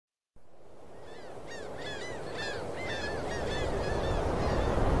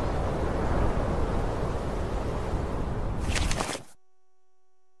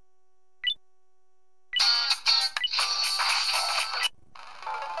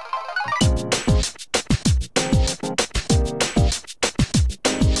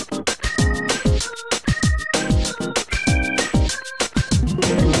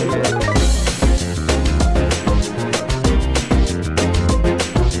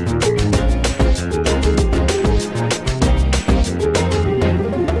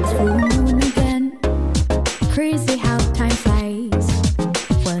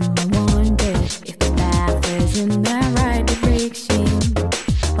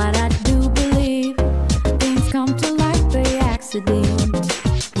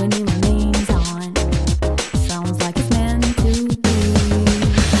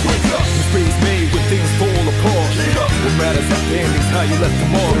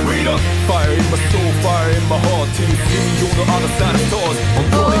freedom. Fire in my soul, fire in my heart. Till you see me on the other side of stars.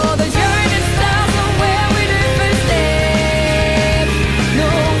 Oh, the journey starts from where we do first step. No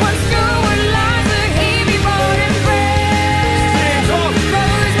one's sure what lies ahead before and breath.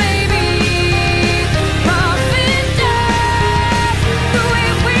 Rose may be rough and tough, but we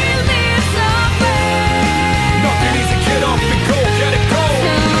will live somewhere. Nothing easy, get up and go, get it go.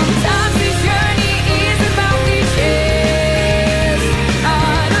 Sometimes this journey is about the chase,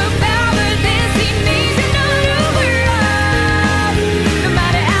 not about the destination, not over love. No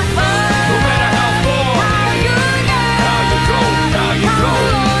matter how far, No matter how far, how you go, how you go, how you how go.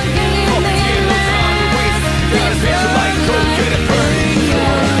 long can you Ain't no time to waste. Gotta set your light, go get it burning.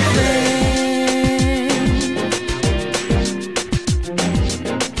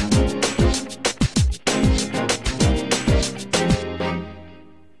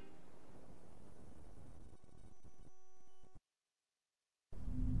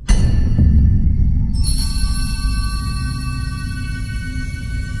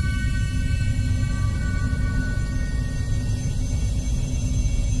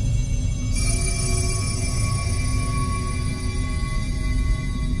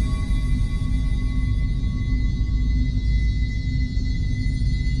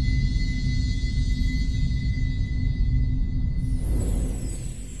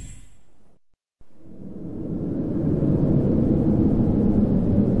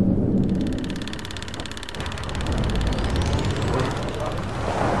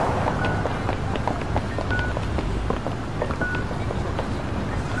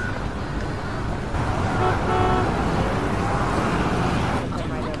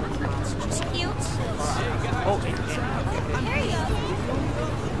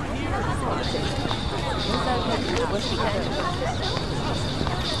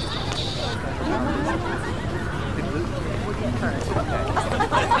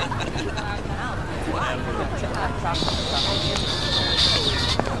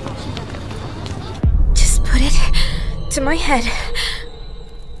 Just put it to my head.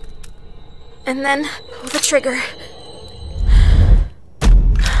 And then pull the trigger.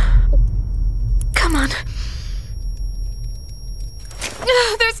 Come on.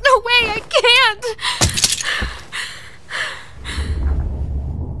 There's no way I can't!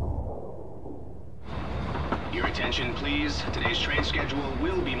 Your attention, please. Today's train schedule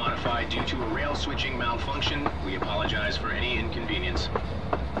will be modified due to a rail switching malfunction. We apologize for any inconvenience.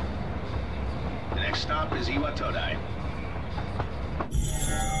 The next stop is Iwatodai.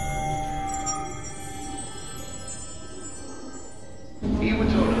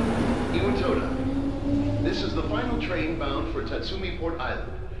 Iwatoda. This is the final train bound for Tatsumi Port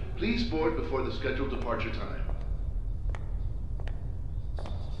Island. Please board before the scheduled departure time.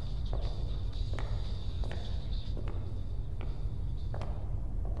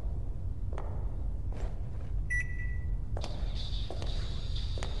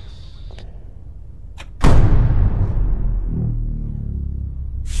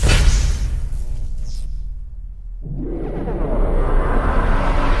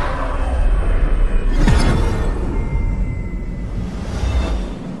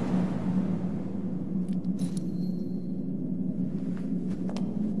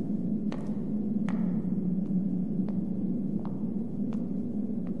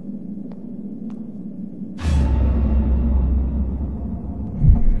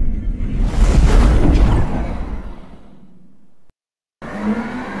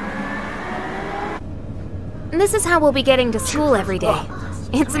 This is how we'll be getting to school every day.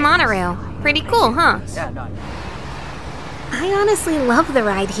 It's a monorail. Pretty cool, huh? I honestly love the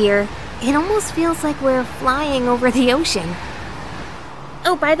ride here. It almost feels like we're flying over the ocean.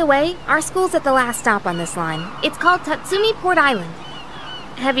 Oh, by the way, our school's at the last stop on this line. It's called Tatsumi Port Island.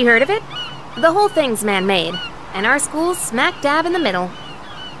 Have you heard of it? The whole thing's man-made, and our school's smack dab in the middle.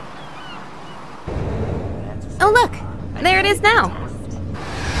 Oh look! There it is now!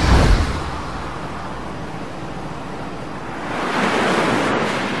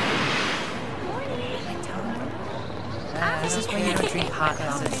 This is where you don't drink hot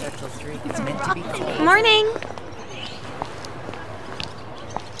on a Central Street. It's meant to be cold. Morning!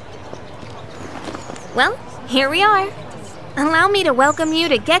 Well, here we are. Allow me to welcome you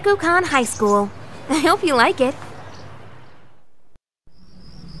to Gekkoukan High School. I hope you like it.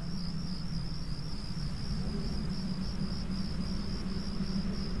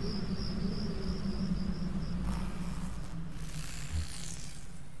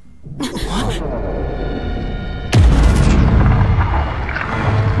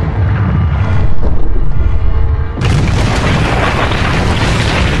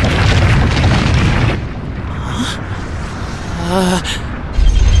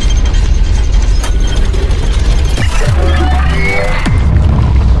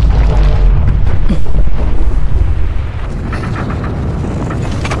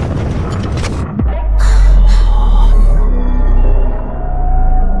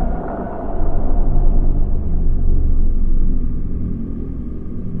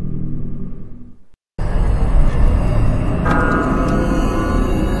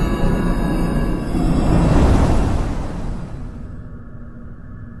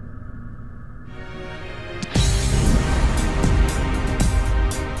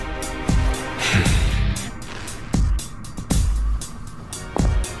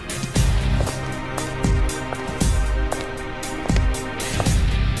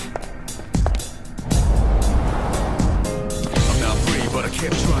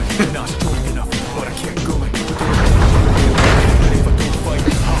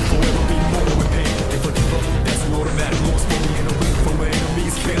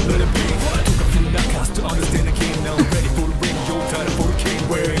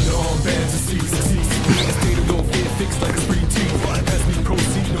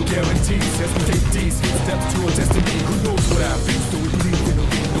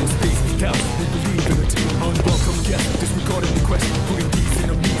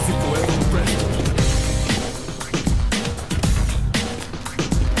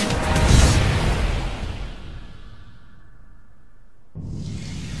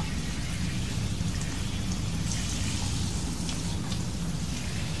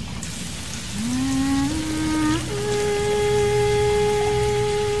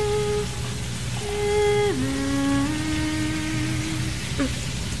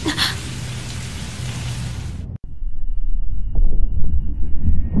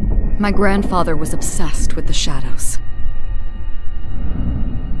 My grandfather was obsessed with the shadows.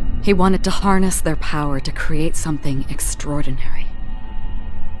 He wanted to harness their power to create something extraordinary.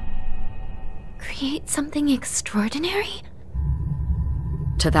 Create something extraordinary?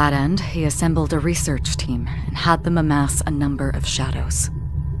 To that end, he assembled a research team and had them amass a number of shadows.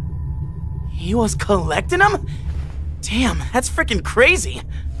 He was collecting them? Damn, that's freaking crazy.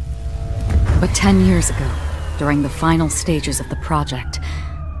 But 10 years ago, during the final stages of the project,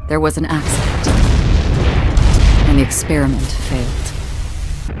 there was an accident, and the experiment failed.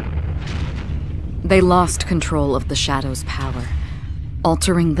 They lost control of the Shadow's power,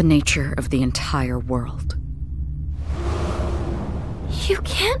 altering the nature of the entire world. You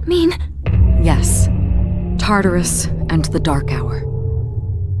can't mean... Yes, Tartarus and the Dark Hour.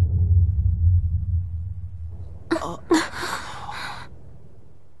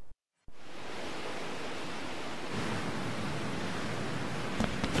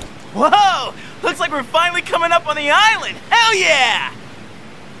 Whoa! Looks like we're finally coming up on the island! Hell yeah!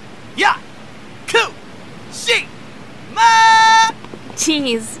 Yeah! Coo! She! Ma!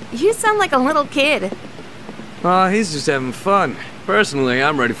 Jeez, you sound like a little kid. Aw, he's just having fun. Personally,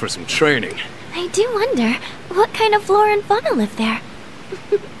 I'm ready for some training. I do wonder, what kind of flora and fauna live there?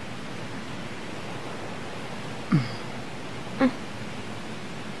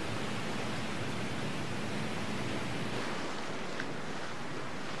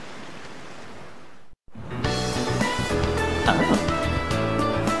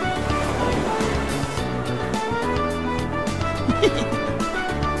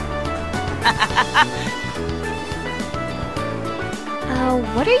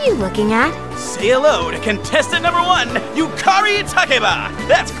 What are you looking at? Say hello to contestant number 1, Yukari Takeba!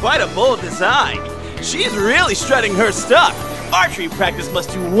 That's quite a bold design. She's really strutting her stuff. Archery practice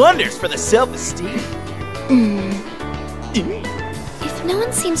must do wonders for the self-esteem. If no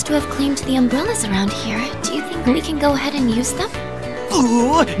one seems to have claimed the umbrellas around here, do you think we can go ahead and use them?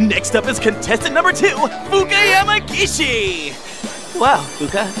 Ooh, next up is contestant number 2, Fuka Yamagishi! Wow,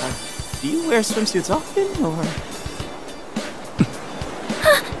 Fuka, do you wear swimsuits often, or...?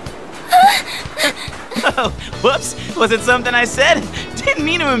 Oh, whoops, was it something I said? Didn't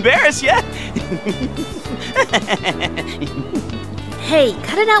mean to embarrass ya. Hey,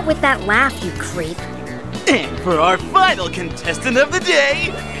 cut it out with that laugh, you creep. And for our final contestant of the day...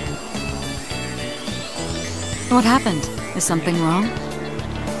 What happened? Is something wrong?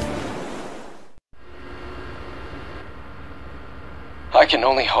 I can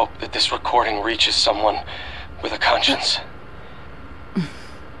only hope that this recording reaches someone with a conscience.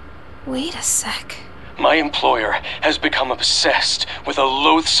 Wait a sec. My employer has become obsessed with a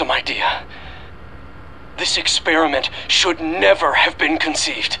loathsome idea. This experiment should never have been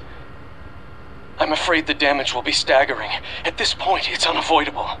conceived. I'm afraid the damage will be staggering. At this point, it's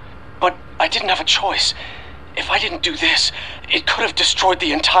unavoidable. But I didn't have a choice. If I didn't do this, it could have destroyed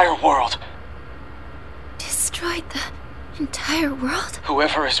the entire world. Destroyed the entire world?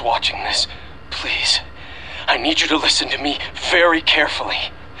 Whoever is watching this, please, I need you to listen to me very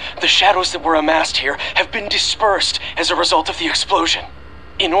carefully. The shadows that were amassed here have been dispersed as a result of the explosion.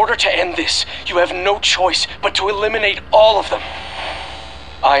 In order to end this, you have no choice but to eliminate all of them.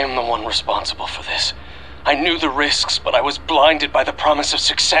 I am the one responsible for this. I knew the risks, but I was blinded by the promise of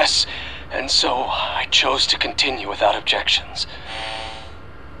success, and so I chose to continue without objections.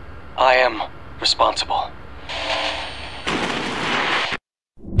 I am responsible.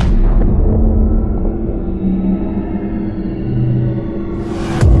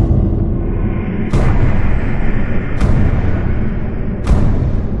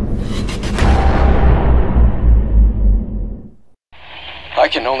 I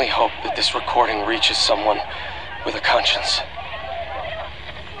can only hope that this recording reaches someone with a conscience.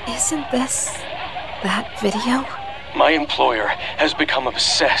 Isn't this that video? My employer has become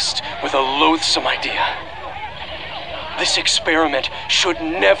obsessed with a loathsome idea. This experiment should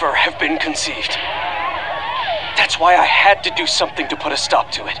never have been conceived. That's why I had to do something to put a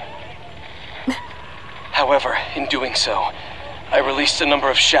stop to it. However, in doing so, I released a number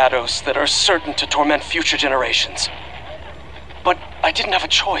of shadows that are certain to torment future generations. But I didn't have a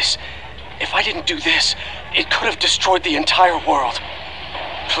choice. If I didn't do this, it could have destroyed the entire world.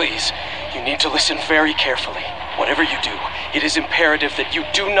 Please, you need to listen very carefully. Whatever you do, it is imperative that you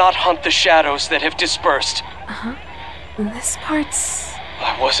do not hunt the shadows that have dispersed. This part's...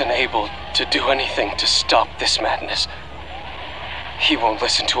 I wasn't able to do anything to stop this madness. He won't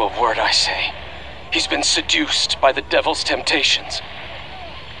listen to a word I say. He's been seduced by the devil's temptations.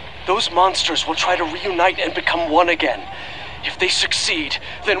 Those monsters will try to reunite and become one again. If they succeed,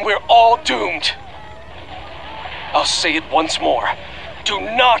 then we're all doomed. I'll say it once more. Do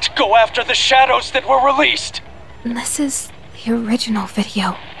not go after the shadows that were released! This is the original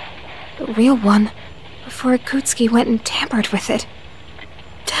video. The real one, before Akutsuki went and tampered with it.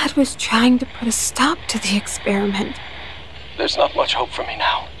 Dad was trying to put a stop to the experiment. There's not much hope for me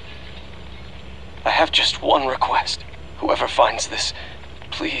now. I have just one request. Whoever finds this,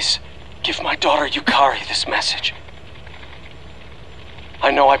 please give my daughter Yukari this message.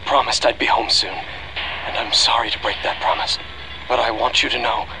 I know I promised I'd be home soon, and I'm sorry to break that promise. But I want you to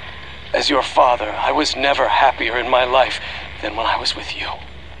know, as your father, I was never happier in my life than when I was with you.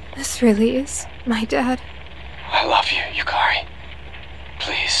 This really is my dad. I love you, Yukari.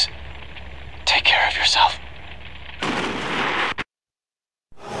 Please, take care of yourself.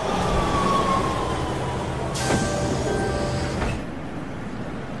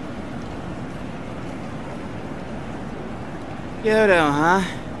 Kyoto, huh?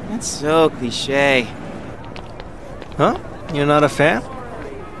 That's so cliche. Huh? You're not a fan?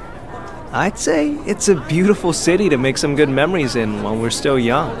 I'd say it's a beautiful city to make some good memories in while we're still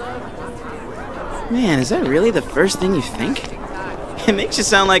young. Man, is that really the first thing you think? It makes you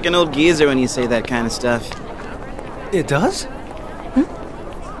sound like an old geezer when you say that kind of stuff. It does?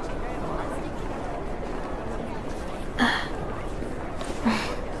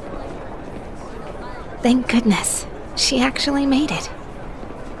 Thank goodness. She actually made it.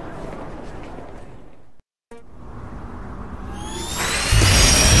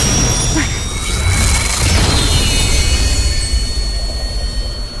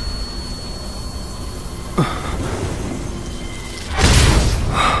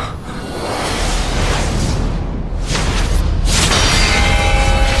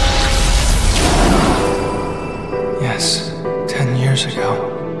 Yes, 10 years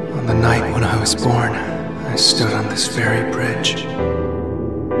ago, on the night when I was born, I stood on this very bridge.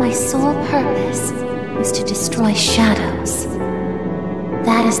 My sole purpose was to destroy shadows.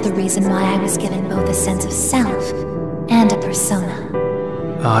 That is the reason why I was given both a sense of self and a persona.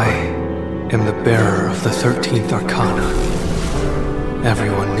 I am the bearer of the 13th Arcana.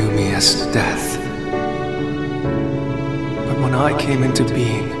 Everyone knew me as Death. But when I came into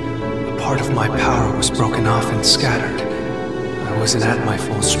being, a part of my power was broken off and scattered. I wasn't at my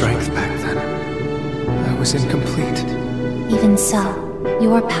full strength back then. I was incomplete. Even so,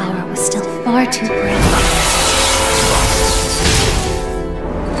 your power was still far too great.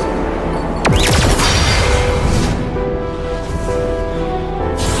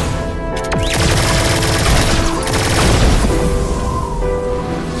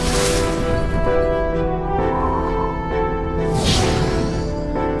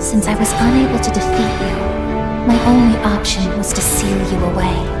 Since I was unable to defeat you, my only option was to seal you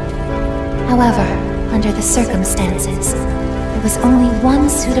away. However, under the circumstances, there was only one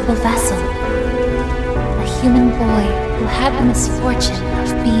suitable vessel. A human boy who had the misfortune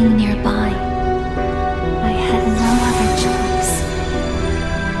of being nearby. I had no other choice.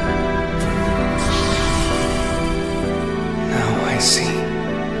 Now I see.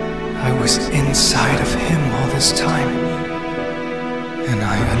 I was inside of him all this time. And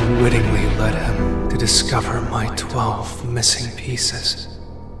I unwittingly led him to discover my 12 missing pieces.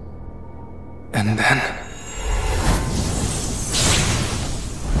 And then...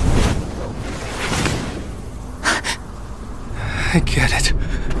 I get it.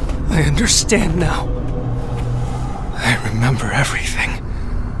 I understand now. I remember everything.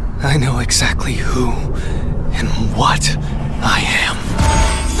 I know exactly who and what I am.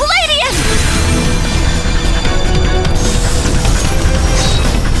 Palladium!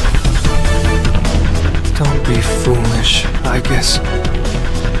 Don't be foolish, I guess.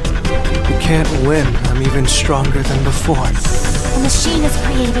 You can't win. I'm even stronger than before. The machine is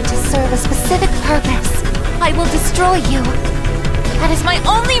created to serve a specific purpose. I will destroy you. That is my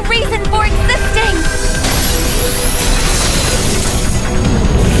only reason for existing!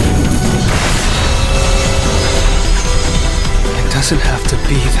 It doesn't have to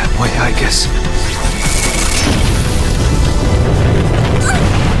be that way, I guess.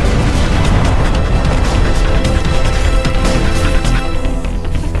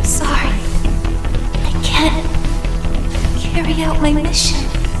 Sorry. I can't carry out my mission.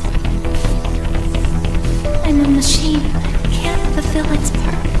 I'm a machine that can't fulfill its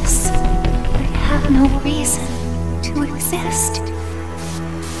purpose. I have no reason to exist.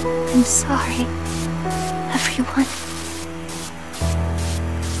 I'm sorry, everyone.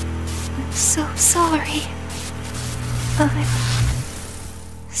 I'm so sorry. I'm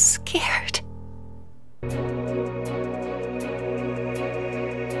scared.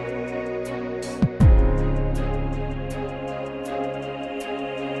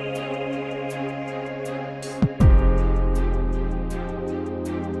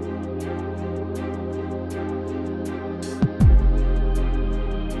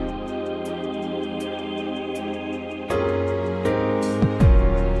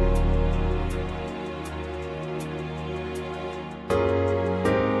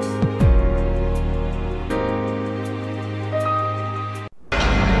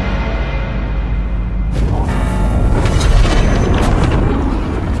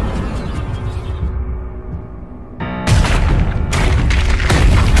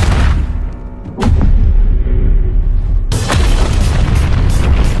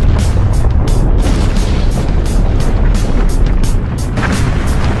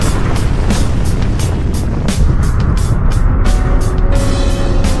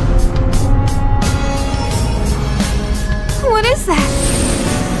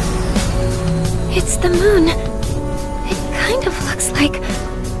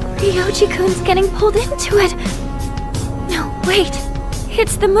 Yoji-kun's getting pulled into it. No, wait.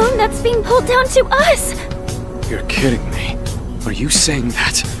 It's the moon that's being pulled down to us! You're kidding me. Are you saying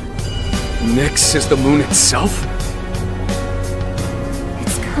that Nyx is the moon itself?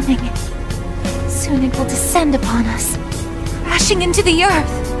 It's coming. Soon it will descend upon us, crashing into the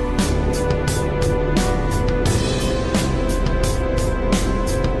earth.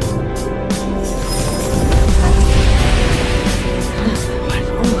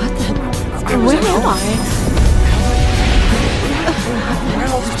 Where am I?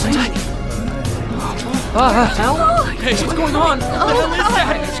 Hey, what's going on? What the hell is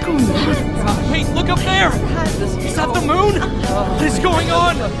that? What's going on? Hey, look up there! Is that the moon? What is going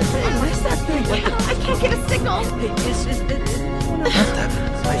on? What is that thing? I can't get a signal.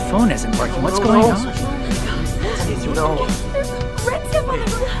 My phone isn't working. What's going on? No.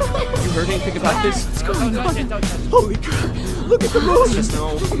 You heard anything about this? What's going on? Holy crap! Look at the moon!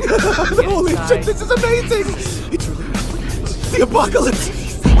 Holy shit, this is amazing! It's really happening. The apocalypse!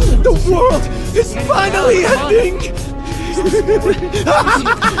 The world is finally ending!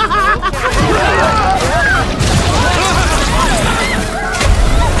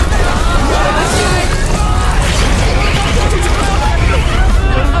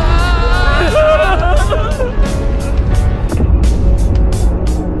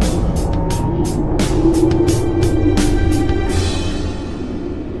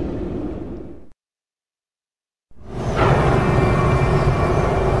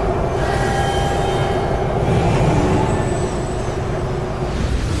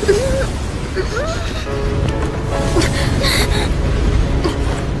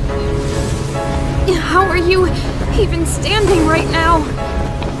 How are you even standing right now?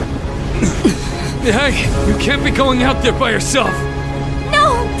 Hey, you can't be going out there by yourself!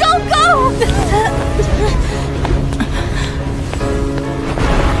 No, don't go!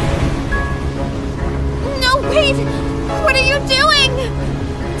 No, wait! What are you doing?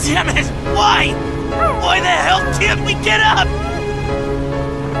 Damn it! Why? Why the hell can't we get up?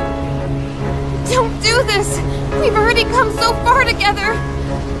 Don't do this! We've already come so far together!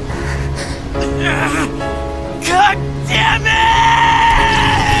 God damn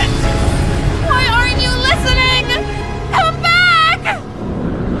it! Why aren't you listening? Come back!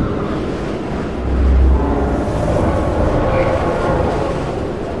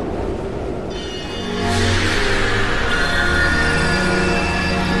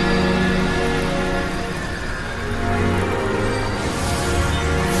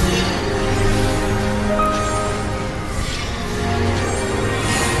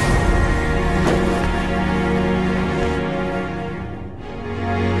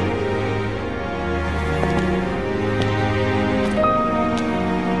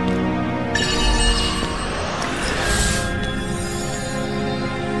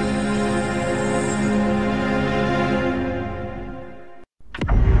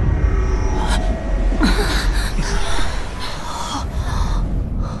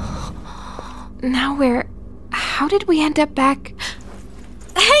 Now how did we end up back?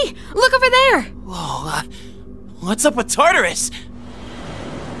 Hey! Look over there! Whoa, what's up with Tartarus?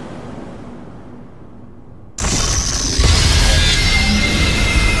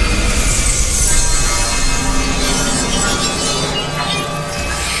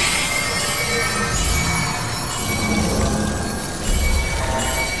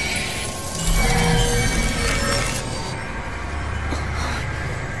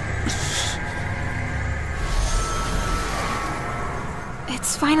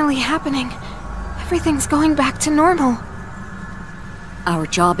 It's finally happening. Everything's going back to normal. Our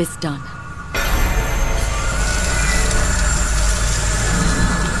job is done.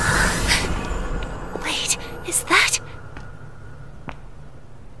 Wait, is that...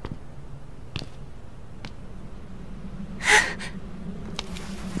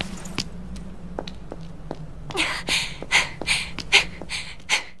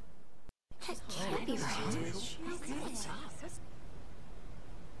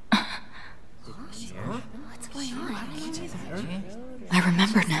 I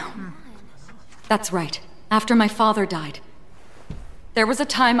remember now. That's right. After my father died, there was a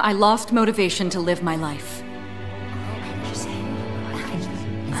time I lost motivation to live my life.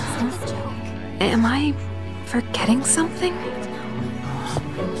 Am I forgetting something?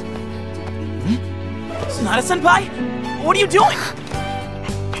 Sonata-senpai? What are you doing?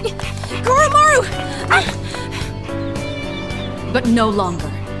 Koromaru! But no longer.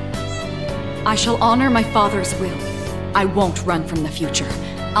 I shall honor my father's will. I won't run from the future.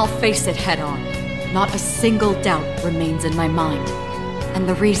 I'll face it head on. Not a single doubt remains in my mind. And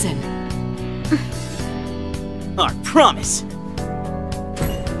the reason... Our promise.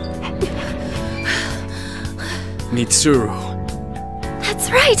 Mitsuru.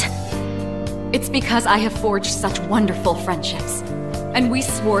 That's right! It's because I have forged such wonderful friendships. And we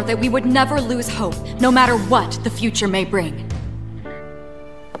swore that we would never lose hope, no matter what the future may bring.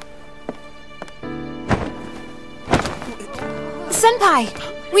 Senpai!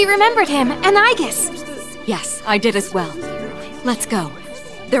 We remembered him, and Aigis! Yes, I did as well. Let's go.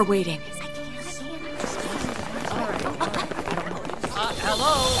 They're waiting.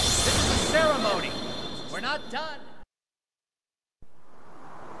 Hello? This is a ceremony. We're not done.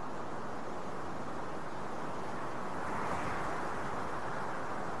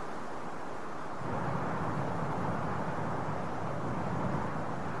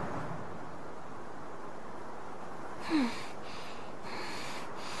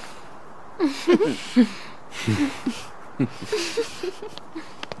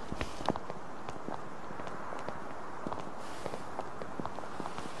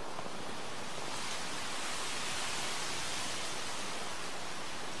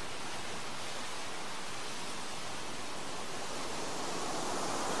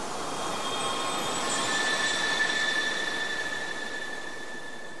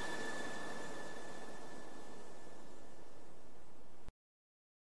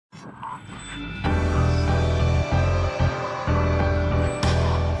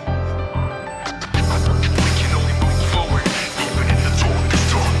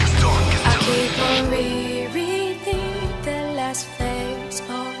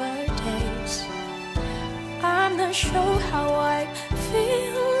 Show how I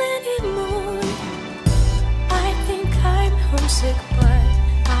feel anymore. I think I'm homesick, but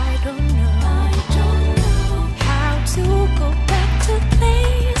I don't know how to go back to the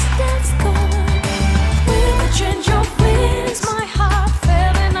place that's gone. With a change of winds, my heart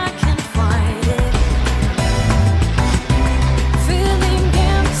fell and I can't find it. Feeling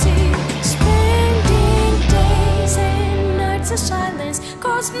empty, spending days and nights in silence,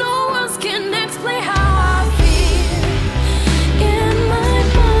 'cause no one can explain how I feel.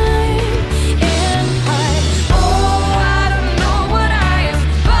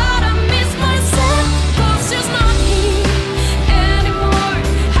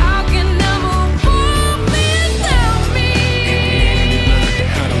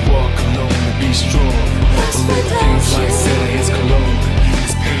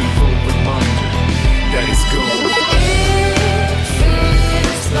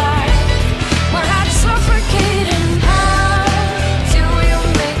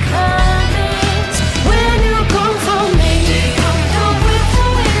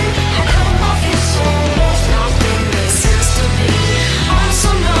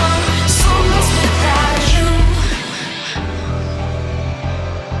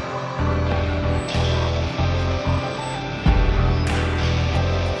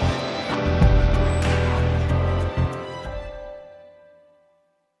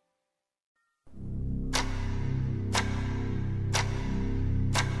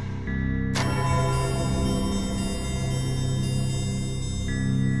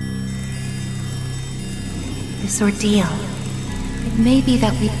 This ordeal, it may be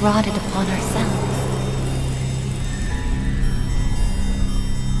that we brought it upon ourselves.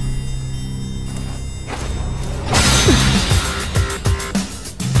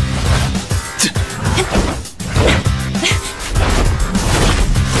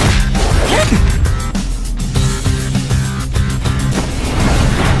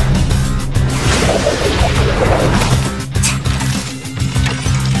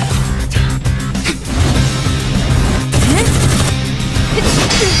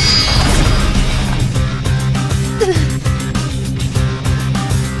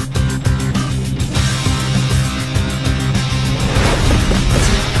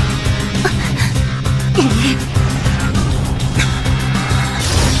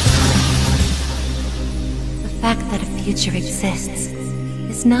 Future exists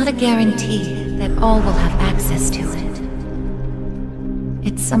is not a guarantee that all will have access to it.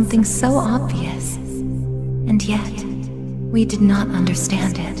 It's something so obvious, and yet we did not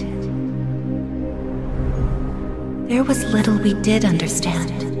understand it. There was little we did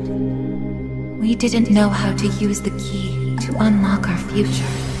understand. We didn't know how to use the key to unlock our future.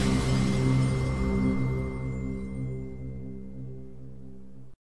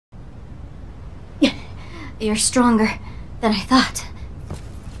 You're stronger than I thought.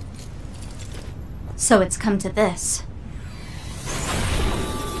 So it's come to this.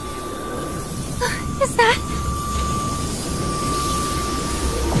 Is that...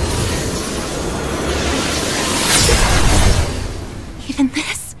 even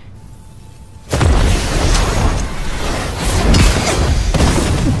this?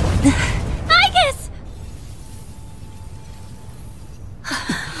 Aigis!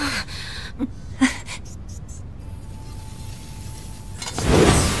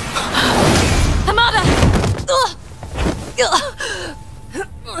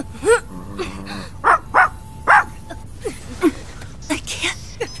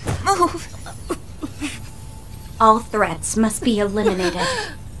 All threats must be eliminated.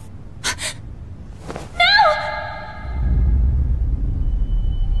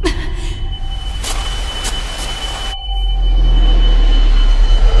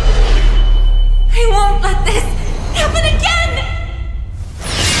 I won't let this happen again!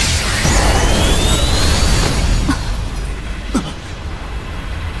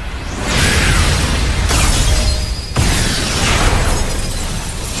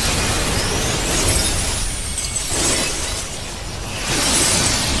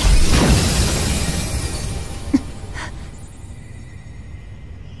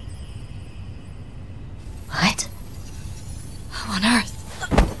 What? How on earth?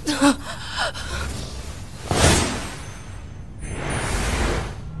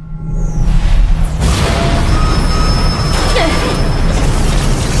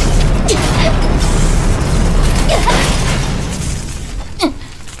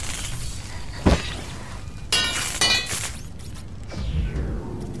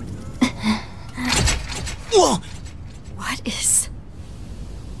 What is...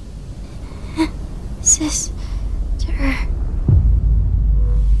 Sister...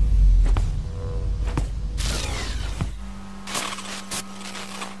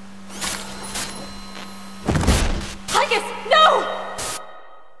 Tychus, no!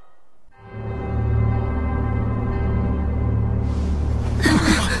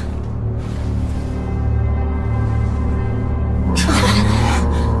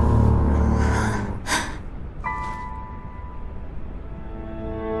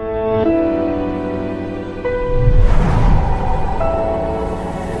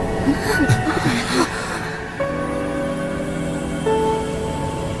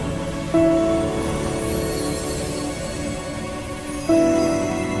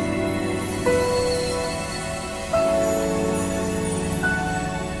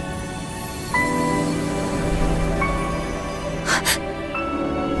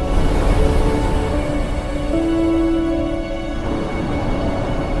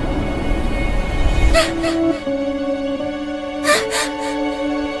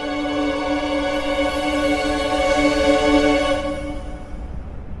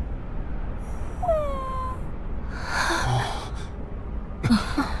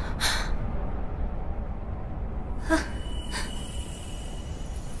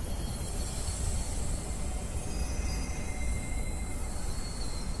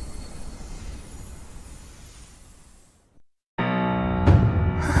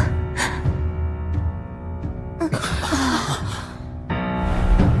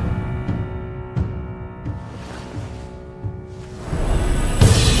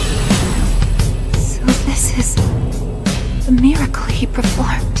 This is the miracle he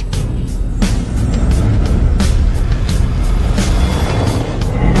performed.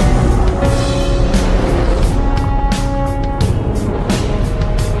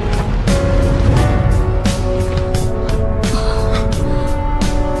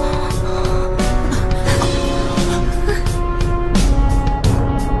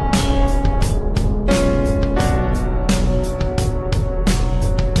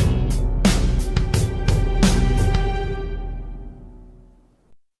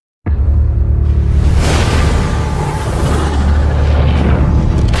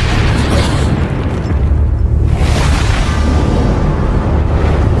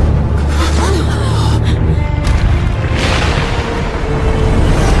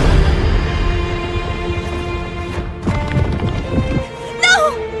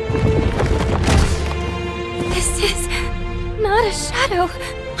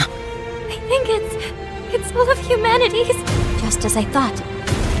 Just as I thought.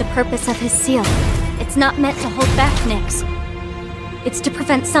 The purpose of his seal. It's not meant to hold back Nyx. It's to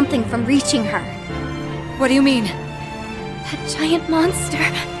prevent something from reaching her. What do you mean? That giant monster.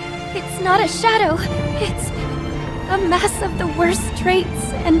 It's not a shadow. It's a mass of the worst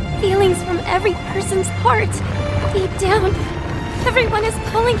traits and feelings from every person's heart. Deep down, everyone is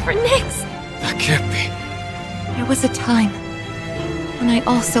calling for Nyx. That can't be. There was a time when I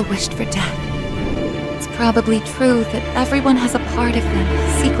also wished for death. It's probably true that everyone has a part of them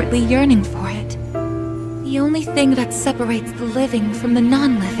secretly yearning for it. The only thing that separates the living from the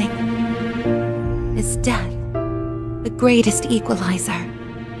non-living is death, the greatest equalizer.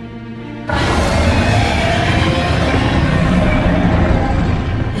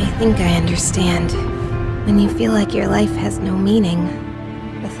 I think I understand. When you feel like your life has no meaning,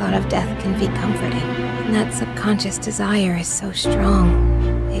 the thought of death can be comforting. And that subconscious desire is so strong,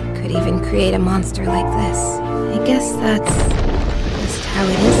 it could even create a monster like this. I guess that's just how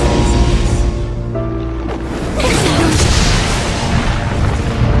it is these days.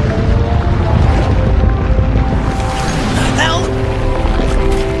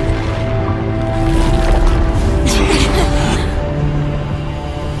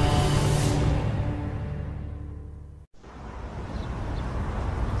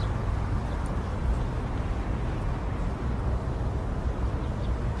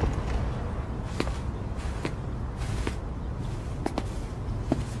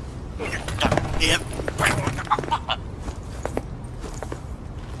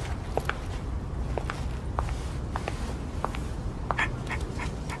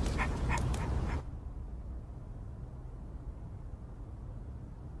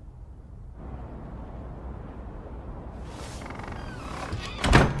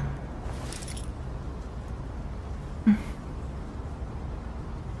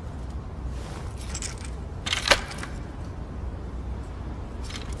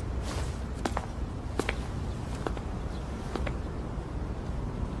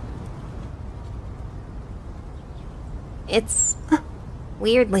 It's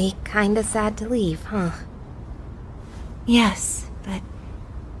weirdly kinda sad to leave, huh? Yes, but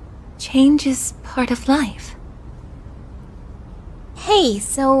change is part of life. Hey,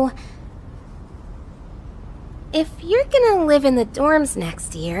 so... if you're gonna live in the dorms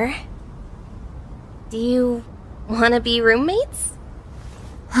next year... do you wanna be roommates?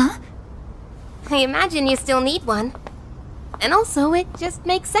 Huh? I imagine you still need one. And also, it just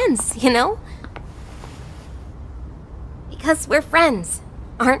makes sense, you know? Because we're friends,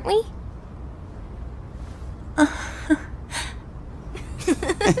 aren't we?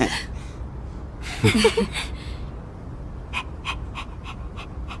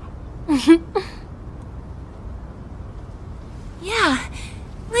 Yeah,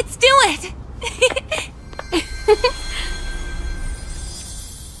 let's do it!